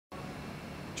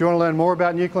Do you want to learn more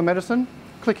about nuclear medicine?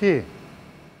 Click here.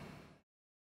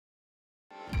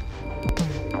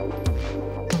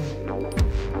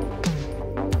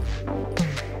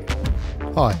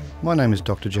 Hi, my name is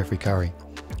Dr. Geoffrey Curry.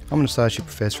 I'm an Associate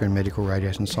Professor in Medical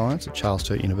Radiation Science at Charles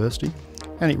Sturt University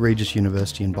and at Regis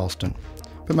University in Boston,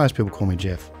 but most people call me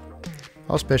Jeff.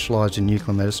 I've specialised in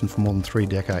nuclear medicine for more than 3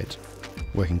 decades,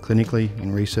 working clinically,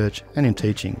 in research and in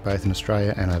teaching, both in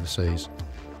Australia and overseas.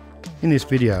 In this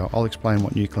video, I'll explain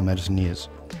what nuclear medicine is,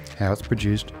 how it's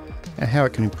produced, and how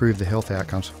it can improve the health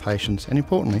outcomes for patients and,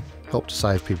 importantly, help to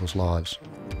save people's lives.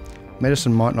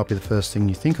 Medicine might not be the first thing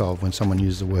you think of when someone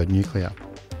uses the word nuclear.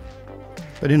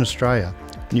 But in Australia,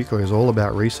 nuclear is all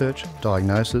about research,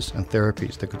 diagnosis and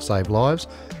therapies that could save lives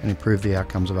and improve the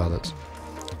outcomes of others.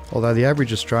 Although the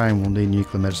average Australian will need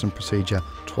nuclear medicine procedure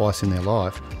twice in their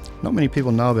life, not many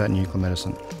people know about nuclear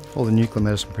medicine or the nuclear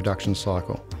medicine production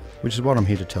cycle, which is what I'm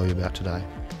here to tell you about today.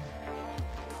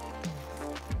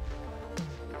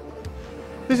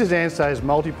 This is ANSTO's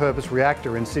multi-purpose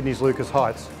reactor in Sydney's Lucas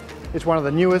Heights. It's one of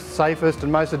the newest, safest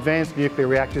and most advanced nuclear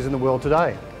reactors in the world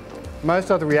today.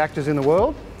 Most other reactors in the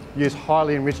world use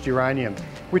highly enriched uranium,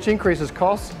 which increases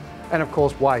costs and of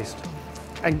course waste,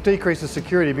 and decreases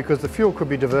security because the fuel could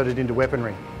be diverted into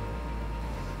weaponry.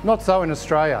 Not so in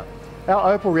Australia.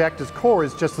 Our Opal reactor's core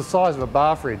is just the size of a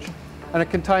bar fridge, and it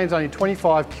contains only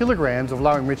 25 kilograms of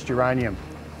low enriched uranium.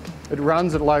 It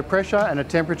runs at low pressure and a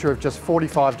temperature of just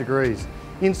 45 degrees.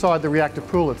 Inside the reactor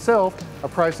pool itself, a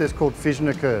process called fission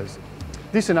occurs.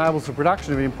 This enables the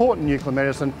production of an important nuclear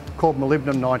medicine called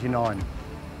molybdenum-99.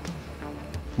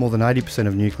 More than 80%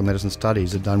 of nuclear medicine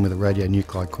studies are done with a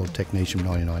radionuclide called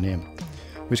technetium-99m,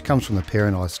 which comes from the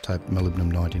parent isotope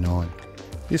molybdenum-99.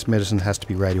 This medicine has to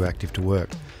be radioactive to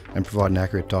work and provide an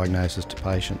accurate diagnosis to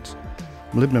patients.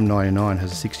 Molybdenum-99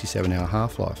 has a 67-hour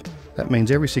half-life. That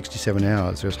means every 67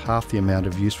 hours there is half the amount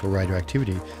of useful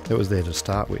radioactivity that was there to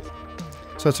start with.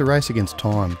 So it's a race against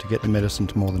time to get the medicine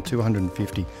to more than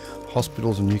 250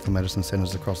 hospitals and nuclear medicine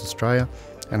centres across Australia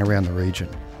and around the region.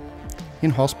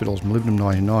 In hospitals,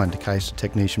 molybdenum-99 decays to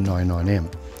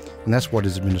technetium-99m, and that's what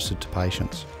is administered to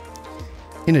patients.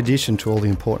 In addition to all the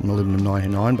important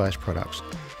molybdenum-99 based products,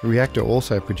 the reactor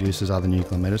also produces other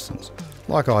nuclear medicines,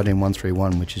 like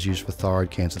iodine-131, which is used for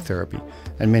thyroid cancer therapy,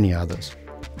 and many others.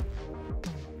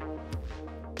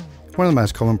 One of the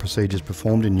most common procedures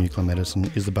performed in nuclear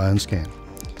medicine is the bone scan,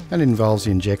 and it involves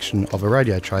the injection of a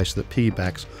radiotracer that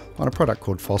piggybacks on a product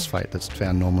called phosphate that's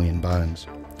found normally in bones.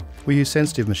 We use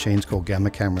sensitive machines called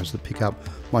gamma cameras that pick up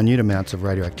minute amounts of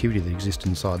radioactivity that exist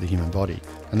inside the human body,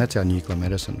 and that's our nuclear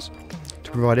medicines,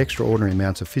 to provide extraordinary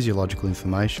amounts of physiological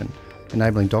information,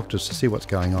 enabling doctors to see what's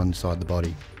going on inside the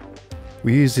body.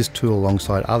 We use this tool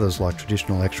alongside others like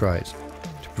traditional X-rays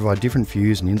to provide different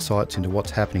views and insights into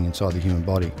what's happening inside the human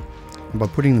body. And by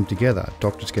putting them together,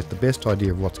 doctors get the best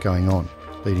idea of what's going on,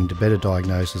 leading to better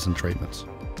diagnosis and treatments.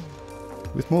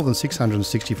 With more than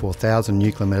 664,000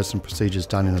 nuclear medicine procedures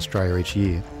done in Australia each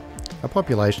year, a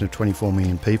population of 24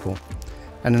 million people,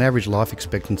 and an average life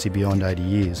expectancy beyond 80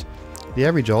 years, the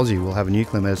average Aussie will have a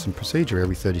nuclear medicine procedure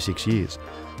every 36 years.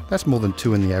 That's more than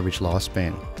 2 in the average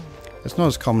lifespan. It's not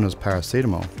as common as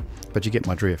paracetamol, but you get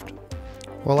my drift.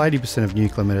 While 80% of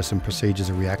nuclear medicine procedures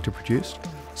are reactor produced,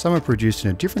 some are produced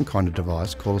in a different kind of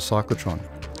device called a cyclotron.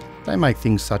 They make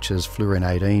things such as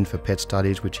fluorine-18 for PET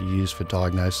studies, which are used for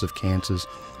diagnosis of cancers,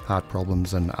 heart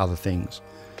problems and other things,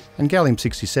 and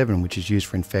gallium-67, which is used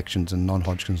for infections and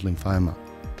non-Hodgkin's lymphoma.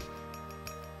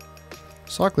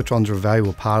 Cyclotrons are a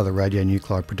valuable part of the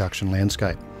radionuclide production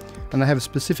landscape, and they have a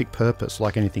specific purpose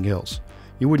like anything else.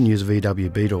 You wouldn't use a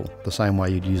VW Beetle the same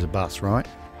way you'd use a bus, right?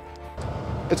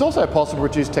 It's also possible to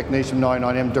produce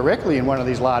technetium-99m directly in one of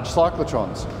these large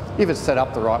cyclotrons, if it's set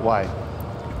up the right way.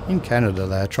 In Canada,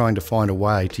 they are trying to find a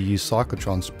way to use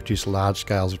cyclotrons to produce large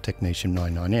scales of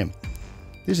technetium-99m.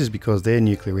 This is because their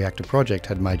nuclear reactor project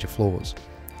had major flaws.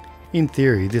 In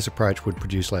theory, this approach would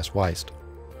produce less waste.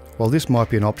 While this might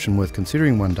be an option worth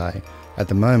considering one day, at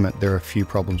the moment there are a few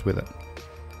problems with it.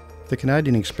 The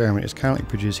Canadian experiment is currently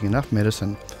producing enough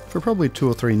medicine for probably 2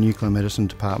 or 3 nuclear medicine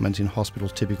departments in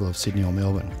hospitals typical of Sydney or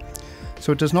Melbourne.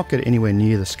 So it does not get anywhere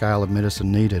near the scale of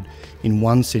medicine needed in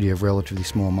one city of relatively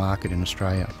small market in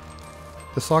Australia.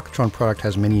 The cyclotron product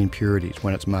has many impurities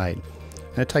when it's made,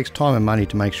 and it takes time and money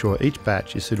to make sure each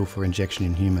batch is suitable for injection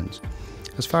in humans.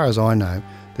 As far as I know,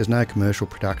 there's no commercial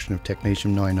production of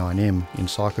technetium-99m in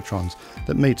cyclotrons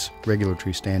that meets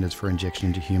regulatory standards for injection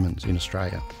into humans in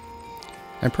Australia.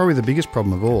 And probably the biggest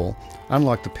problem of all,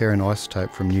 unlike the parent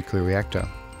isotope from a nuclear reactor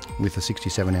with a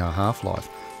 67-hour half-life,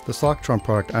 the cyclotron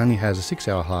product only has a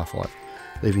 6-hour half-life,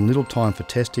 leaving little time for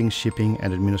testing, shipping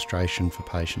and administration for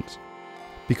patients.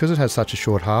 Because it has such a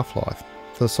short half-life,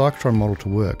 for the cyclotron model to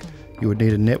work, you would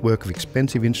need a network of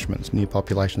expensive instruments near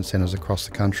population centres across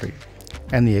the country,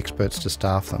 and the experts to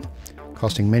staff them,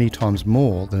 costing many times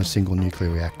more than a single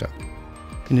nuclear reactor.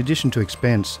 In addition to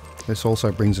expense, this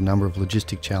also brings a number of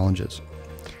logistic challenges.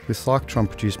 With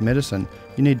cyclotron-produced medicine,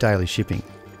 you need daily shipping,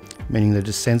 meaning that it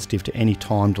is sensitive to any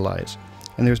time delays,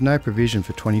 and there is no provision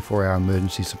for 24-hour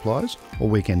emergency supplies or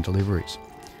weekend deliveries.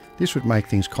 This would make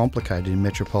things complicated in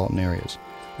metropolitan areas,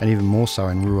 and even more so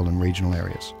in rural and regional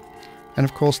areas. And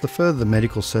of course, the further the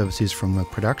medical service is from the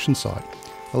production site,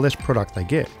 the less product they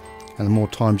get, and the more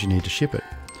times you need to ship it,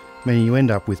 meaning you end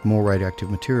up with more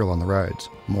radioactive material on the roads,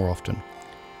 more often.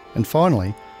 And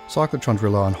finally, cyclotrons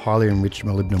rely on highly enriched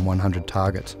molybdenum-100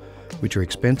 targets, which are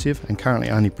expensive and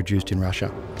currently only produced in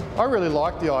Russia. I really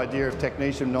like the idea of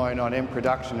technetium-99m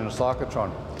production in a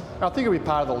cyclotron, and I think it'll be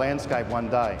part of the landscape one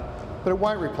day, but it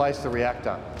won't replace the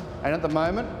reactor, and at the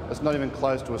moment, it's not even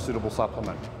close to a suitable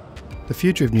supplement. The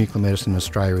future of nuclear medicine in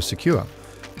Australia is secure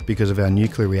because of our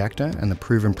nuclear reactor and the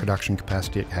proven production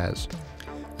capacity it has.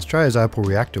 Australia's Opal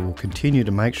reactor will continue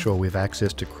to make sure we have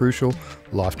access to crucial,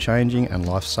 life-changing and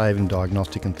life-saving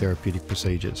diagnostic and therapeutic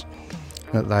procedures,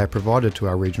 and that they are provided to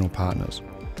our regional partners.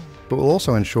 But will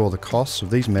also ensure the costs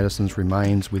of these medicines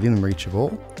remains within reach of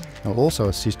all, and will also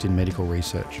assist in medical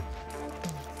research.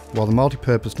 While the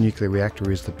multi-purpose nuclear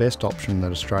reactor is the best option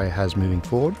that Australia has moving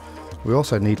forward, we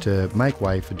also need to make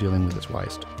way for dealing with its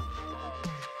waste.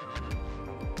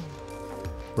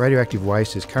 Radioactive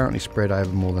waste is currently spread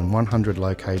over more than 100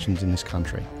 locations in this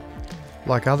country.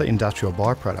 Like other industrial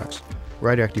byproducts,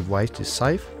 radioactive waste is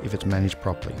safe if it's managed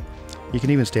properly. You can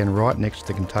even stand right next to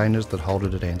the containers that hold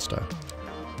it at ANSTO.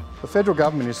 The federal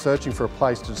government is searching for a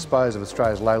place to dispose of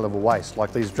Australia's low-level waste,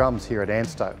 like these drums here at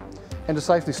ANSTO, and to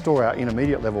safely store our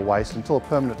intermediate level waste until a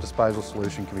permanent disposal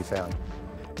solution can be found.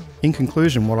 In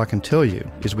conclusion, what I can tell you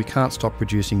is we can't stop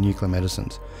producing nuclear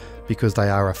medicines because they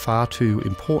are a far too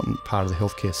important part of the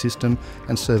healthcare system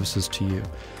and services to you,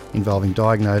 involving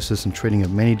diagnosis and treating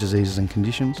of many diseases and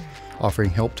conditions, offering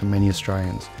help to many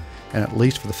Australians, and at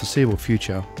least for the foreseeable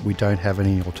future, we don't have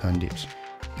any alternatives.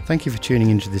 Thank you for tuning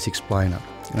into this explainer,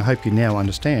 and I hope you now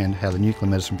understand how the nuclear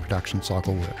medicine production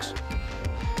cycle works.